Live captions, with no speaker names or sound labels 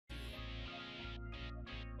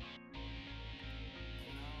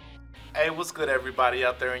Hey, what's good, everybody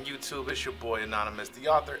out there on YouTube? It's your boy Anonymous, the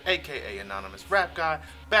author, aka Anonymous Rap Guy,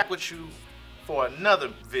 back with you for another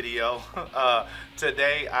video.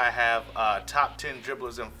 Today I have top 10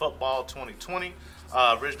 dribblers in football 2020.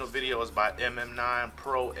 Original video is by MM9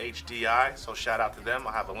 Pro HDI, so shout out to them.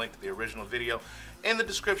 I'll have a link to the original video in the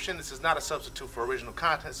description. This is not a substitute for original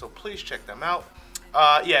content, so please check them out.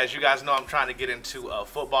 Yeah, as you guys know, I'm trying to get into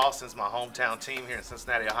football since my hometown team here in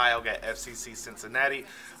Cincinnati, Ohio, got FCC Cincinnati.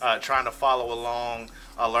 Trying to follow along,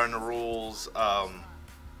 learn the rules.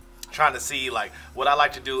 Trying to see, like, what I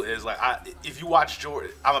like to do is, like, if you watch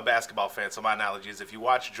Jordan, I'm a basketball fan, so my analogy is if you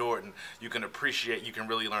watch Jordan, you can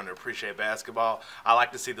really learn to appreciate basketball. I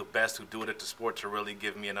like to see the best who do it at the sport to really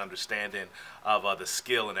give me an understanding of the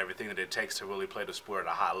skill and everything that it takes to really play the sport at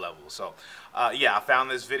a high level. So, yeah, I found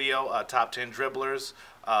this video, top 10 dribblers.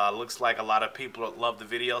 Looks like a lot of people love the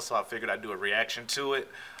video, so I figured I'd do a reaction to it.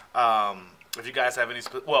 If you guys have any,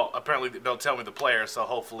 well, apparently they'll tell me the players, so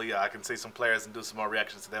hopefully I can see some players and do some more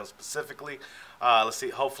reactions to them specifically. Let's see,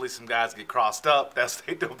 hopefully some guys get crossed up. That's what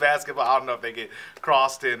they do in basketball. I don't know if they get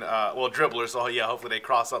crossed in, well, dribblers, so yeah, hopefully they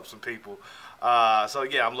cross up some people. So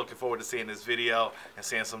yeah, I'm looking forward to seeing this video and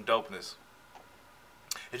seeing some dopeness.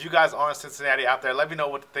 If you guys are in Cincinnati out there, let me know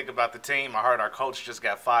what to think about the team. I heard our coach just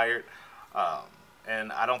got fired.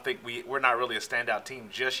 And I don't think we're not really a standout team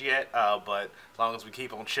just yet, but as long as we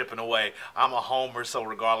keep on chipping away, I'm a homer, so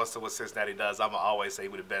regardless of what Cincinnati does, I'm going to always say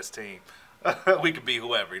we're the best team. We could be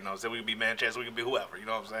whoever, you know what I'm saying? We could be Manchester, we could be whoever, you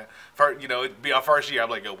know what I'm saying? First, you know, it'd be our first year, I'm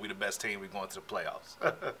like, yo, we the best team, we're going to the playoffs.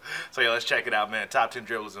 So yeah, let's check it out, man. Top 10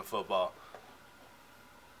 dribblers in football.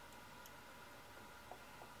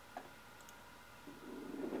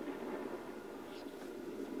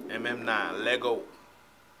 MM9, Lego.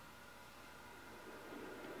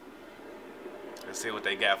 Let's see what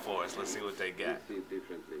they got for us. Let's see what they got.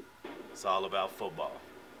 It's all about football.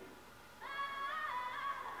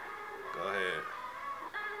 Go ahead.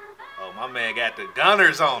 Oh, my man got the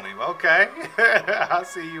gunners on him. Okay. I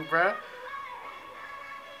see you, bruh.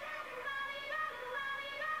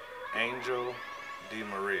 Angel Di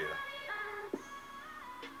Maria.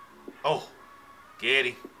 Oh, get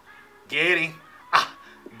him. Get him. Ah,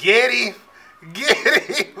 get him. Get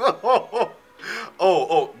him.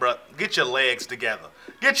 Oh, bro, get your legs together.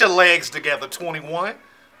 Get your legs together, 21.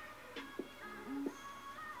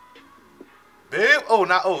 Bam. Oh,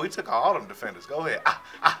 now, oh, he took all them defenders. Go ahead.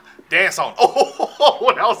 Dance on.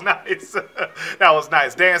 Oh, that was nice. That was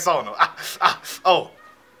nice. Dance on them. Oh,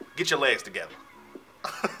 get your legs together.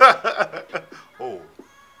 Oh,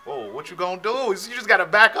 what you gonna do? You just gotta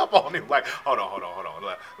back up on him. Like, hold on.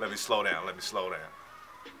 Let me slow down.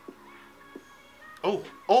 Oh.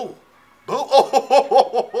 Oh,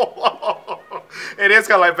 it is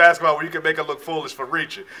kind of like basketball where you can make it look foolish for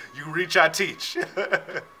reaching. You reach, I teach.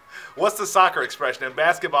 What's the soccer expression? In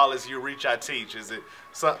basketball is you reach, I teach. Is it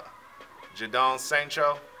Jadon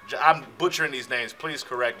Sancho? I'm butchering these names. Please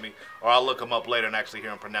correct me, or I'll look them up later and actually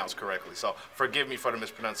hear them pronounced correctly. So forgive me for the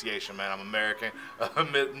mispronunciation, man. I'm American,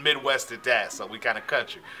 Midwest at that, so we kind of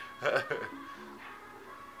country.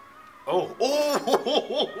 Oh.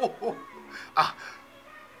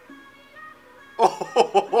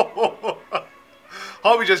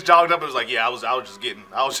 Homie just jogged up and was like, "Yeah, I was just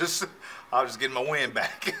getting my wind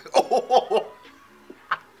back." Oh,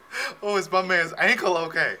 it's my man's ankle.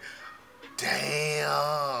 Okay,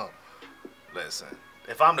 damn. Listen,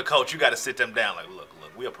 if I'm the coach, you got to sit them down. Like, look,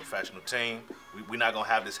 we a professional team. We're not gonna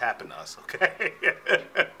have this happen to us, okay?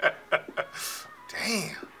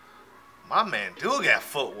 Damn, my man do got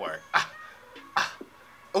footwork.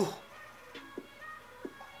 Oh.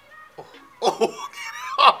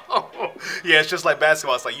 Yeah, it's just like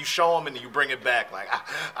basketball. It's like you show them and you bring it back. Like,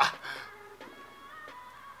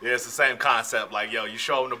 Yeah, it's the same concept. Like, yo, you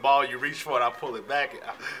show them the ball, you reach for it, I pull it back, and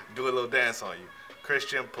do a little dance on you.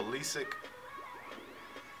 Christian Pulisic.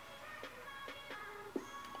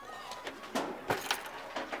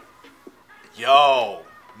 Yo,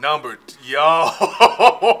 yo.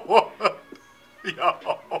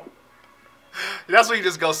 That's when you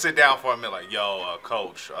just go sit down for a minute. Like, yo,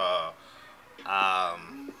 coach,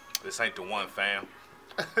 this ain't the one, fam.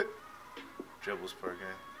 Dribbles per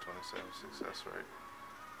game, 27 success rate.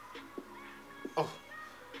 Oh,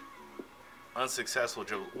 unsuccessful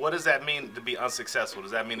dribble. What does that mean to be unsuccessful?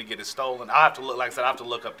 Does that mean to get it stolen? I have to look. Like I said, I have to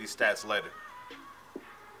look up these stats later.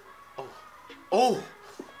 Oh,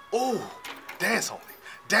 dance on me.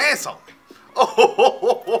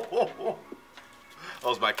 Oh,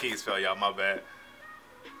 those my keys fell, y'all. My bad.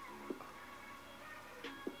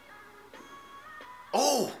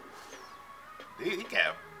 Oh, he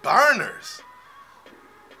got burners.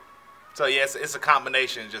 So yes, it's a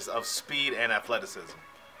combination just of speed and athleticism.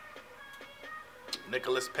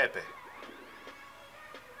 Nicholas Pepe.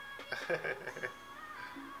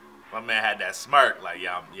 My man had that smirk, like,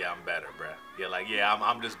 yeah, I'm better, bro. Yeah, like, yeah,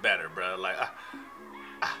 I'm just better, bro. Like,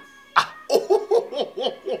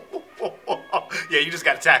 yeah, you just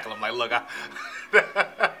gotta tackle him. Like, look,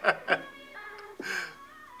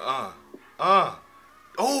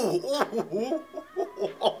 oh,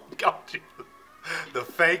 got you. The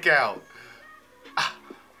fake out.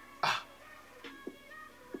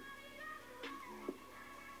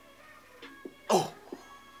 Oh.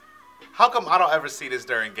 How come I don't ever see this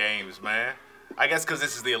during games, man? I guess because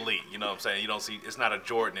this is the elite. You know what I'm saying? You don't see. It's not a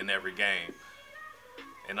Jordan in every game,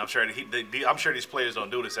 and I'm sure I'm sure these players don't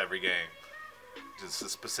do this every game. Just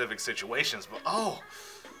specific situations. But oh,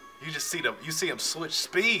 you just see him switch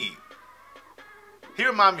speed. He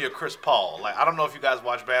reminds me of Chris Paul. Like, I don't know if you guys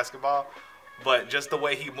watch basketball, but just the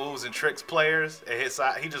way he moves and tricks players at his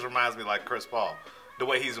side, he just reminds me like Chris Paul. The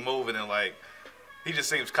way he's moving and like, he just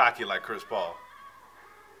seems cocky like Chris Paul.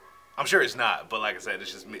 I'm sure it's not, but like I said,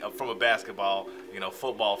 it's just me from a basketball,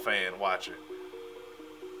 football fan watcher.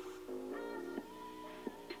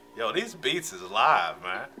 Yo, these beats is live,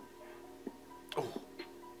 man. Ooh.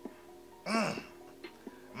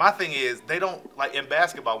 My thing is, they don't, like in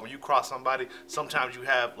basketball, when you cross somebody, sometimes you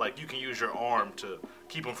have, like, you can use your arm to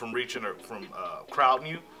keep them from reaching or from crowding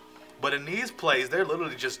you. But in these plays, they're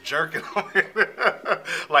literally just jerking on it.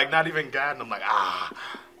 Like, not even guiding them. Like,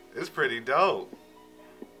 it's pretty dope.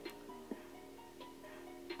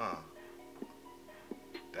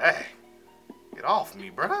 Dang. Get off me,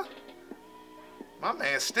 bruh. My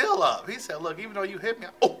man's still up. He said, look, even though you hit me,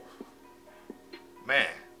 man.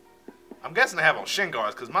 I'm guessing they have on shin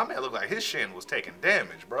guards because my man looked like his shin was taking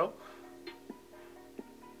damage, bro.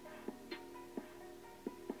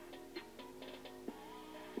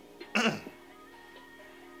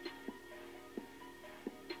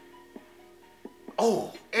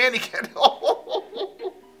 Oh, and he can. Oh,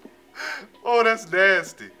 that's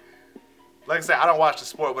nasty. Like I said, I don't watch the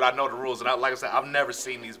sport, but I know the rules. And like I said, I've never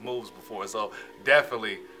seen these moves before, so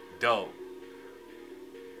definitely dope.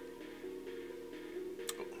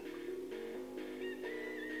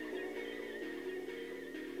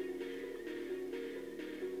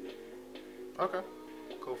 Okay,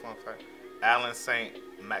 cool fun fact. Alan St.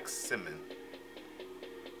 Maximin.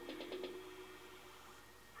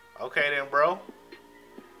 Okay then, bro.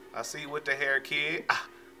 I see you with the hair, kid.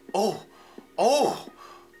 Oh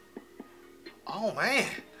man.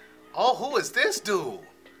 Oh, who is this dude?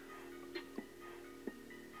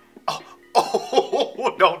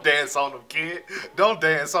 Oh, don't dance on him, kid. Don't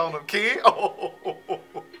dance on him, kid. Oh.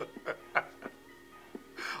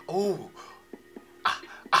 Oh.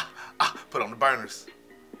 Put on the burners.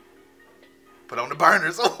 Put on the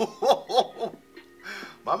burners. Oh.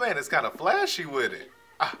 My man is kind of flashy with it.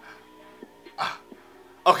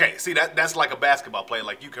 Okay, see that's like a basketball play.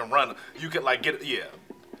 Like you can run, you can like get, yeah.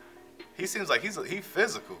 He seems like he's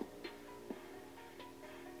physical.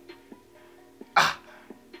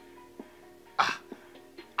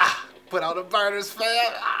 Put on the burners,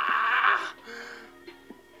 fam.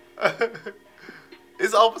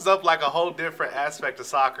 It opens up like a whole different aspect of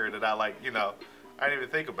soccer that I like, I didn't even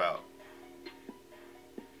think about.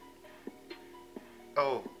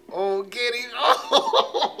 Oh, get him.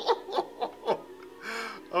 Oh.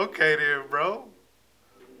 Okay then, bro.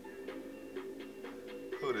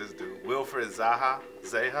 Who this dude? Wilfred Zaha?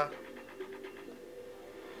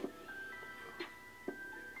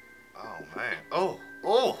 Oh, man. Oh.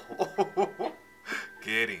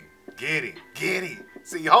 Get him.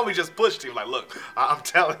 See, homie just pushed him like, look, I'm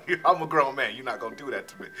telling you, I'm a grown man. You're not going to do that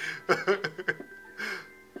to me.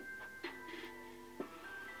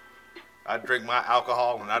 I drink my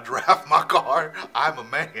alcohol and I drive my car. I'm a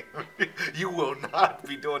man. You will not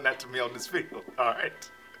be doing that to me on this field, all right?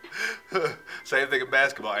 Same thing in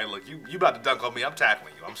basketball. Hey, look, you about to dunk on me. I'm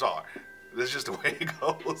tackling you. I'm sorry. This is just the way it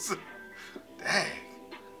goes. Dang.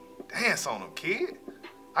 Dance on him, kid.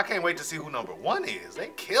 I can't wait to see who number 1 is.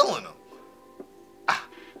 They killing him.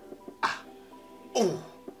 Ooh.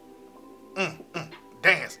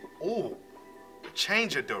 Dance. Ooh. The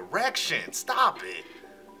change of direction. Stop it.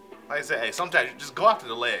 Like I said, hey, sometimes you just go after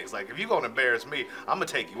the legs. Like, if you're going to embarrass me, I'm going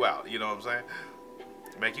to take you out. You know what I'm saying?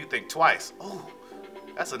 Make you think twice. Ooh.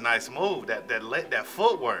 That's a nice move. That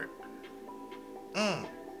footwork.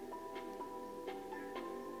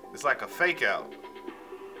 It's like a fake out.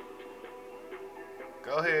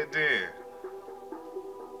 Go ahead then.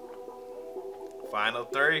 Final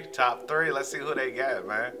 3, top 3. Let's see who they got,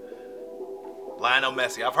 man. Lionel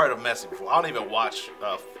Messi. I've heard of Messi before. I don't even watch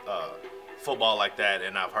football like that,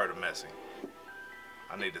 and I've heard of Messi.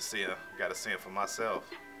 I need to see him. Got to see him for myself.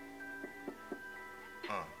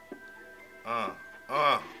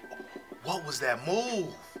 What was that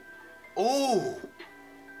move? Ooh.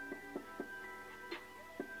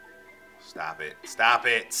 Stop it. Stop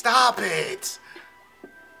it. Stop it.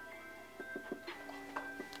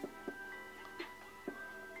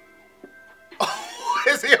 Oh,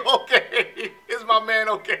 is he okay? Is my man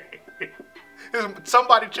okay?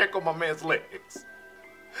 Somebody check on my man's legs.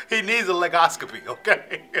 He needs a legoscopy,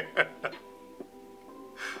 okay?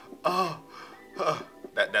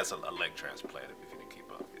 That's a leg transplant if you can keep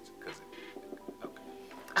up.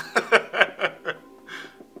 Okay.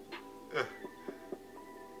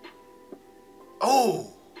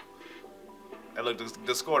 Oh! And look,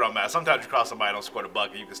 the score don't matter. Sometimes you cross somebody don't score the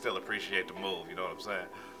bucket, you can still appreciate the move. You know what I'm saying?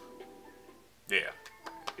 Yeah.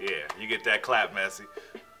 Yeah, you get that clap, Messi.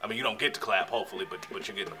 I mean, you don't get to clap, hopefully, but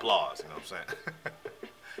you get an applause. You know what I'm saying?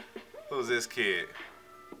 Who's this kid?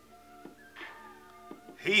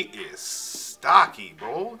 He is stocky,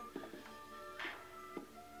 bro.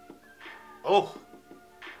 Oh.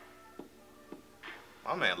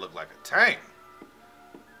 My man looked like a tank.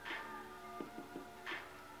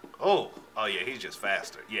 Oh. Oh, yeah, he's just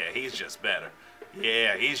faster. Yeah, he's just better.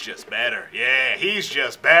 Yeah, he's just better. Yeah, he's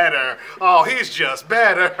just better. Oh, he's just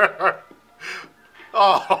better.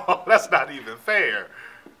 Oh, that's not even fair.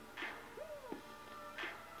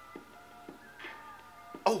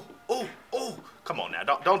 Oh, oh, oh. Come on now.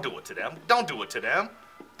 Don't do it to them. Don't do it to them.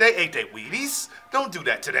 They ate their Wheaties. Don't do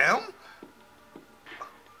that to them.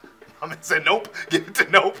 I mean, say nope. Give it to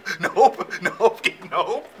nope. Nope. Nope.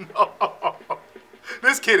 Nope. No.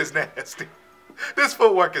 This kid is nasty. This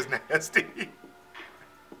footwork is nasty.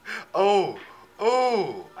 Oh.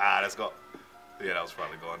 Oh. Ah, let's go. Yeah, that was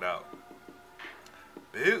probably going out.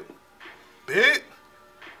 Boop. Boop.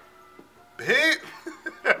 Boop.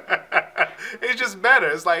 It's just better.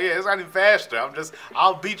 It's like, yeah, it's not even faster.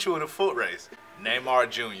 I'll beat you in a foot race. Neymar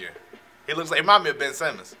Jr. He looks like, he reminds me of Ben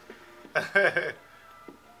Simmons.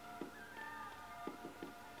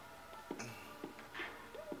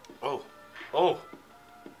 Oh, oh,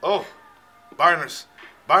 oh, Burners.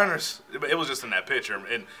 Burners. It was just in that picture.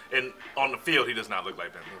 And on the field, he does not look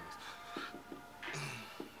like Ben Simmons.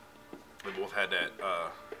 They both had that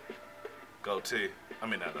goatee. I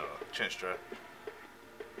mean, that chin strap.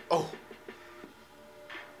 Oh.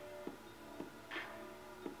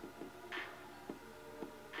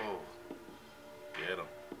 Oh. Get him.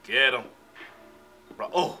 Get him.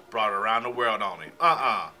 Oh, brought it around the world on him.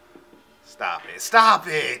 Stop it. Stop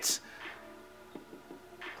it.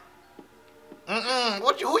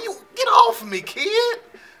 Who you? Get off me, kid.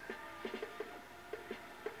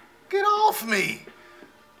 Get off me.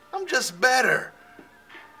 I'm just better.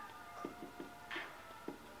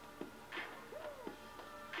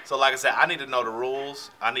 So like I said, I need to know the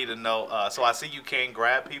rules. I need to know, so I see you can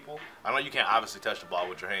grab people. I know you can't obviously touch the ball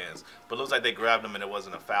with your hands, but it looks like they grabbed them and it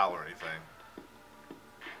wasn't a foul or anything.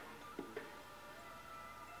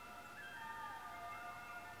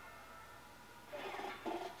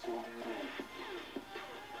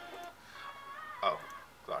 Oh,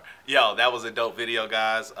 sorry. Yo, that was a dope video,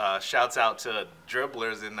 guys. Shouts out to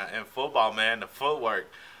Dribblers in football, man, the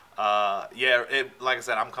footwork. Yeah, like I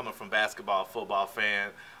said, I'm coming from basketball, football fan.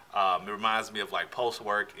 It reminds me of like post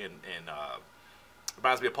work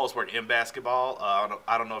reminds me of post work in basketball.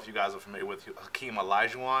 I don't know if you guys are familiar with Hakeem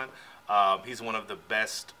Olajuwon. He's one of the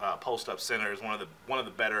best post up centers, one of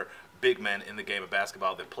the better big men in the game of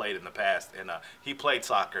basketball that played in the past, and he played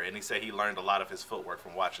soccer, and he said he learned a lot of his footwork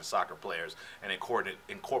from watching soccer players and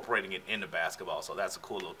incorporating it into basketball. So that's a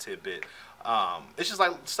cool little tidbit. It's just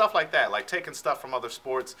like stuff like that, like taking stuff from other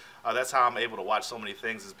sports. That's how I'm able to watch so many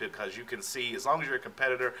things, is because you can see, as long as you're a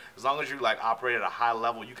competitor, as long as you like operate at a high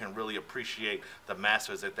level, you can really appreciate the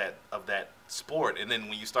masters of that sport. And then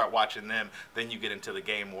when you start watching them, then you get into the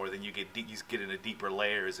game more. Then you get into deeper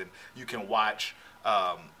layers, and you can watch.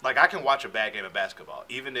 Like I can watch a bad game of basketball,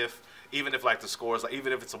 even if like the scores, like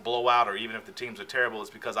even if it's a blowout or even if the teams are terrible,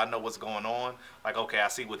 it's because I know what's going on. Like, okay, I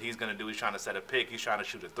see what he's gonna do. He's trying to set a pick. He's trying to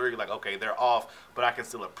shoot a three. Like, okay, they're off, but I can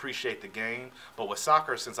still appreciate the game. But with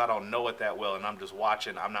soccer, since I don't know it that well and I'm just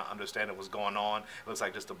watching, I'm not understanding what's going on. It looks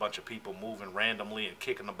like just a bunch of people moving randomly and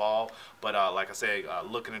kicking the ball. But like I say,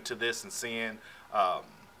 looking into this and seeing.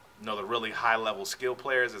 The really high-level skill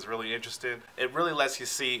players is really interesting. It really lets you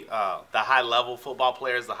see the high-level football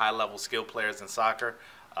players, the high-level skill players in soccer.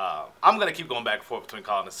 I'm going to keep going back and forth between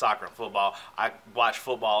calling it soccer and football. I watch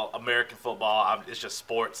football, American football. It's just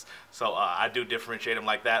sports, so I do differentiate them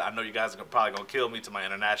like that. I know you guys are probably going to kill me, to my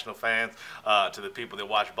international fans, to the people that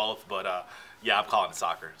watch both, but Yeah, I'm calling it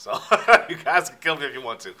soccer. So you guys can kill me if you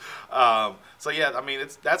want to. So yeah, I mean,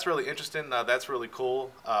 that's really interesting. That's really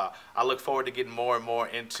cool. I look forward to getting more and more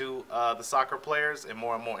into the soccer players and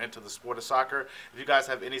more into the sport of soccer. If you guys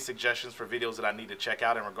have any suggestions for videos that I need to check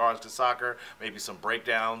out in regards to soccer, maybe some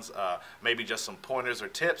breakdowns, maybe just some pointers or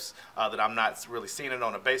tips that I'm not really seeing it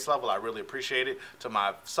on a base level, I really appreciate it. To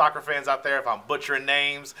my soccer fans out there, if I'm butchering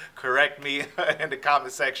names, correct me in the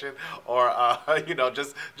comment section, or you know,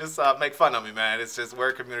 just make fun of me, man. It's just, we're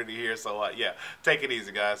a community here, so yeah, take it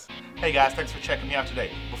easy, guys. Hey guys, thanks for checking me out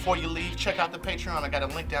today. Before you leave, check out the Patreon. I got a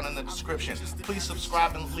link down in the description. Please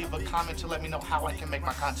subscribe and leave a comment to let me know how I can make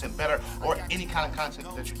my content better, or any kind of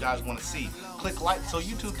content that you guys want to see. Click like so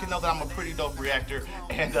YouTube can know that I'm a pretty dope reactor,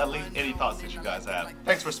 and leave any thoughts that you guys have.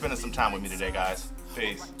 Thanks for spending some time with me today, guys.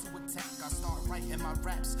 Peace. I start writing my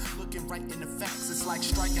raps, looking right in the facts. It's like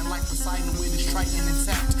striking like Poseidon with his triton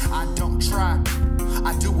intact. I don't try,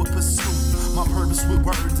 I do a pursuit. My purpose with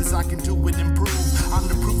words is I can do it, improve. I'm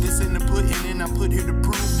the proof that's in the pudding, and I put here to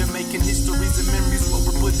prove that making histories and memories what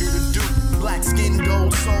we're put here to do. Black skin,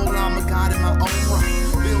 gold soul, I'm a god in my own right.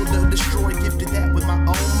 Builder, destroy, gifted that with my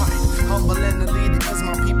own might. Humble and a leader, cause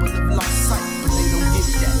my people have lost sight, but they don't get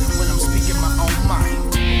that when I'm speaking my own mind.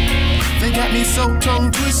 They got me so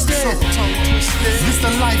tongue twisted. This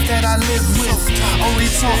the life that I live with. Only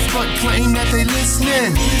talk but claim that they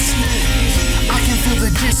listening. I can feel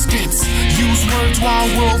the distance. Use words while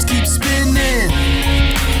worlds keep spinning.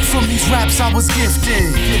 From these raps I was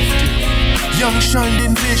gifted. Young, shunned,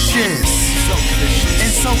 and vicious.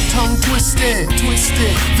 And so tongue twisted.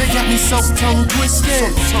 They got me so tongue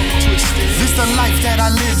twisted. This the life that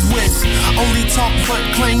I live with. Only talk but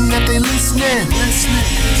claim that they listening.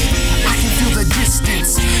 I can feel the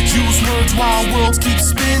distance. Use words while worlds keep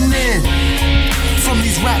spinning. From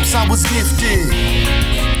these raps I was gifted.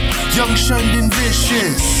 Young, shunned, and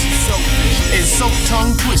vicious. And so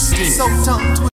tongue twisted.